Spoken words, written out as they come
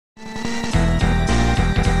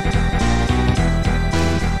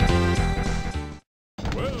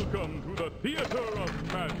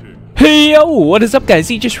Hey yo, what is up guys,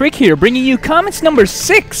 AegisRick here, bringing you comments number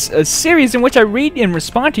 6, a series in which I read and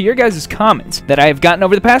respond to your guys' comments that I have gotten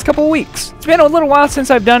over the past couple of weeks. It's been a little while since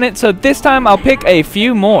I've done it, so this time I'll pick a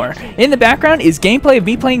few more. In the background is gameplay of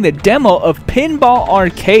me playing the demo of Pinball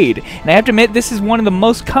Arcade, and I have to admit this is one of the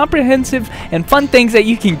most comprehensive and fun things that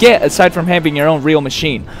you can get aside from having your own real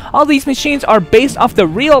machine. All these machines are based off the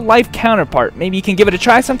real life counterpart. Maybe you can give it a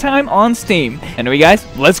try sometime on Steam. Anyway guys,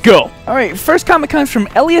 let's go! Alright, first comment comes from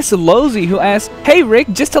Aegis, who asked, "Hey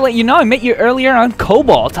Rick, just to let you know, I met you earlier on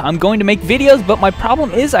Cobalt. I'm going to make videos, but my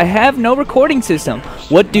problem is I have no recording system.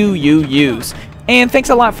 What do you use?" And thanks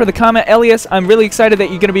a lot for the comment, Elias. I'm really excited that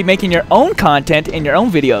you're going to be making your own content in your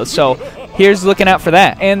own videos, so here's looking out for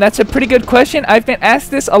that. And that's a pretty good question. I've been asked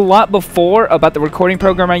this a lot before about the recording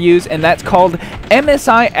program I use, and that's called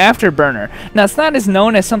MSI Afterburner. Now, it's not as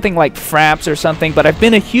known as something like Fraps or something, but I've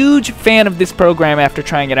been a huge fan of this program after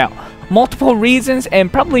trying it out. Multiple reasons,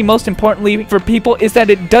 and probably most importantly for people, is that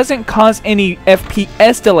it doesn't cause any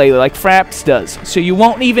FPS delay like Fraps does, so you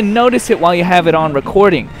won't even notice it while you have it on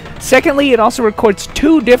recording. Secondly, it also records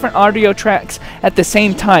 2 different audio tracks at the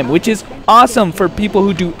same time, which is awesome for people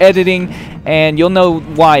who do editing, and you'll know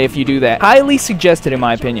why if you do that. Highly suggested in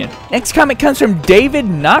my opinion. Next comment comes from David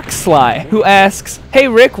Knoxly, who asks, "Hey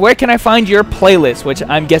Rick, where can I find your playlist?" Which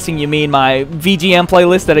I'm guessing you mean my VGM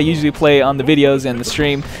playlist that I usually play on the videos and the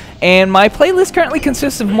stream. And my playlist currently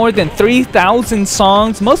consists of more than 3,000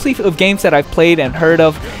 songs, mostly of games that I've played and heard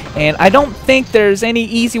of, and I don't think there's any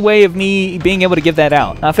easy way of me being able to give that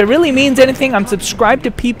out. Now, if it really means anything, I'm subscribed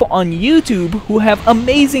to people on YouTube who have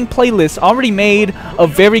amazing playlists already made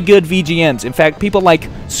of very good VGMs. In fact, people like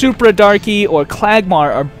Supra Darky or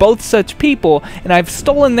Clagmar are both such people, and I've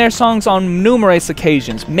stolen their songs on numerous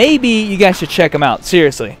occasions. Maybe you guys should check them out,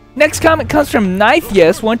 seriously. Next comment comes from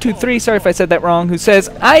KnifeYes123, sorry if I said that wrong, who says,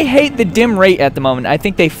 "I hate the dim rate at the moment. I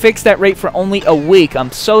think they fixed that rate for only a week.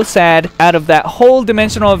 I'm so sad. Out of that whole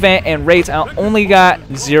dimensional event and rates, I only got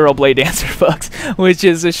 0 Blade Dancer bugs," which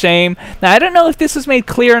is a shame. Now, I don't know if this was made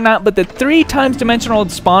clear or not, but the 3 times dimensional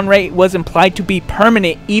spawn rate was implied to be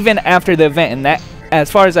permanent even after the event, and that,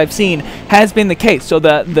 as far as I've seen, has been the case. So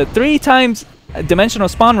the 3 times dimensional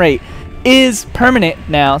spawn rate is permanent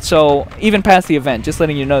now, so even past the event, just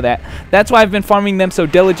letting you know that. That's why I've been farming them so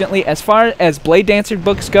diligently. As far as Blade Dancer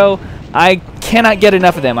books go, I cannot get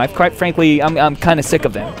enough of them. Quite frankly, I'm kind of sick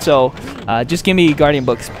of them. So just give me Guardian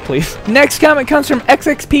books, please. Next comment comes from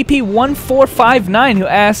XXPP1459, who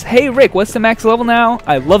asks, "Hey Rick, what's the max level now?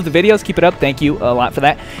 I love the videos. Keep it up. Thank you a lot for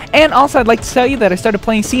that. And also, I'd like to tell you that I started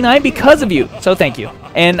playing C9 because of you. So thank you."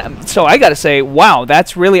 And so I gotta say, wow,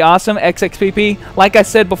 that's really awesome, XXPP. Like I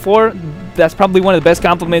said before, that's probably one of the best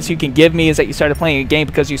compliments you can give me, is that you started playing a game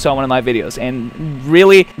because you saw one of my videos, and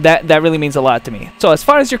really, that really means a lot to me. So as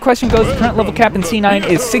far as your question goes, the current level cap in C9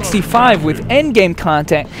 is 65 with endgame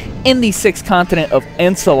content in the 6th continent of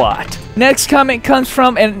Encelot. Next comment comes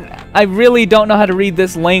from, and I really don't know how to read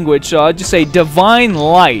this language, so I'll just say Divine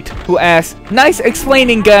Light, who asks, "Nice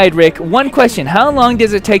explaining guide, Rick. One question, how long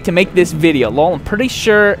does it take to make this video?" Lol, I'm pretty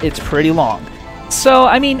sure it's pretty long. So,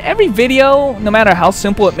 I mean, every video, no matter how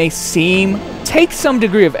simple it may seem, takes some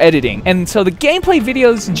degree of editing. And so the gameplay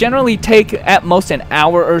videos generally take at most an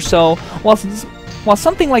hour or so, while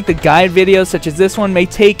something like the guide videos, such as this one, may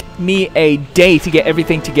take me a day to get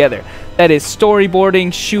everything together. That is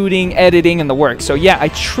storyboarding, shooting, editing, and the work. So yeah, I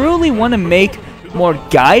truly want to make more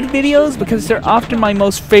guide videos because they're often my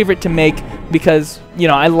most favorite to make because, you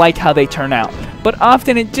know, I like how they turn out. But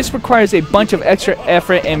often it just requires a bunch of extra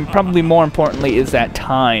effort, and probably more importantly is that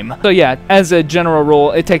time. So yeah, as a general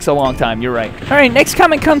rule, it takes a long time, you're right. Alright, next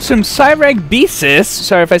comment comes from Cyrag Besis,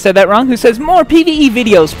 sorry if I said that wrong, who says, "More PvE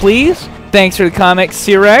videos, please." Thanks for the comment,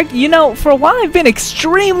 Sirag. You know, for a while I've been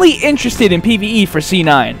extremely interested in PvE for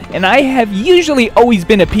C9, and I have usually always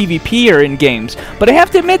been a PvPer in games, but I have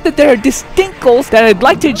to admit that there are distinct goals that I'd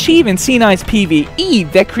like to achieve in C9's PvE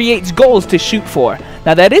that creates goals to shoot for.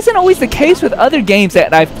 Now, that isn't always the case with other games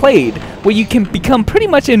that I've played, where you can become pretty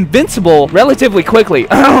much invincible relatively quickly.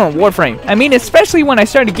 Warframe. I mean, especially when I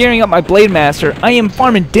started gearing up my Blade Master, I am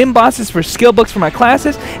farming dim bosses for skill books for my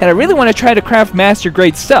classes, and I really want to try to craft master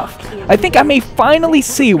grade stuff. I think I may finally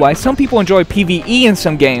see why some people enjoy PvE in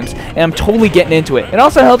some games, and I'm totally getting into it. It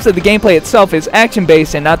also helps that the gameplay itself is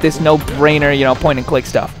action-based and not this no-brainer, you know, point-and-click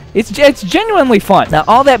stuff. It's genuinely fun. Now,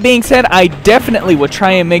 all that being said, I definitely will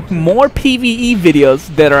try and make more PvE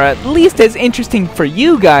videos that are at least as interesting for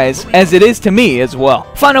you guys as it is to me as well.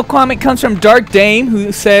 Final comment comes from Dark Dame,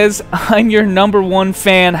 who says, "I'm your #1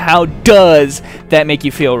 fan. How does that make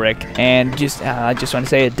you feel, Rick?" And I just want to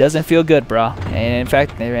say it doesn't feel good, bro. And in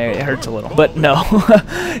fact, it hurts a little. But no.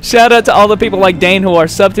 Shout out to all the people like Dane who are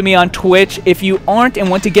subbed to me on Twitch. If you aren't and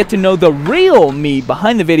want to get to know the real me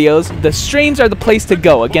behind the videos, the streams are the place to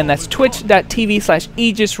go. Again, that's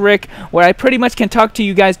twitch.tv/AegisRick, where I pretty much can talk to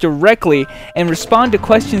you guys directly and respond to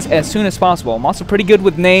questions as soon as possible. I'm also pretty good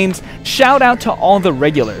with names. Shout out to all the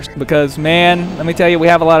regulars, because man, let me tell you, we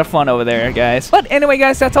have a lot of fun over there, guys. But anyway,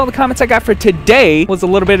 guys, that's all the comments I got for today. Was a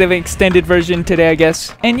little bit of an extended version today, I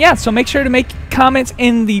guess. And yeah, so make sure to make comments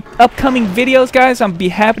in the upcoming videos, guys. I'll be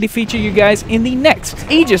happy to feature you guys in the next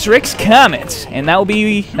AegisRick's comments, and that will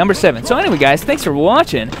be number 7. So anyway, guys, thanks for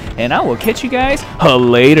watching, and I will catch you guys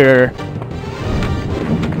later.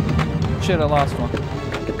 Shit, I lost one.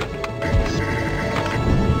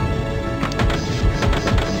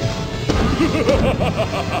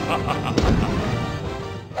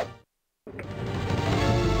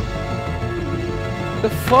 The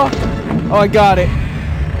fuck? Oh, I got it.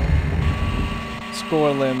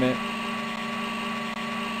 Score limit.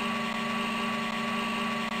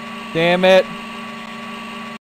 Damn it.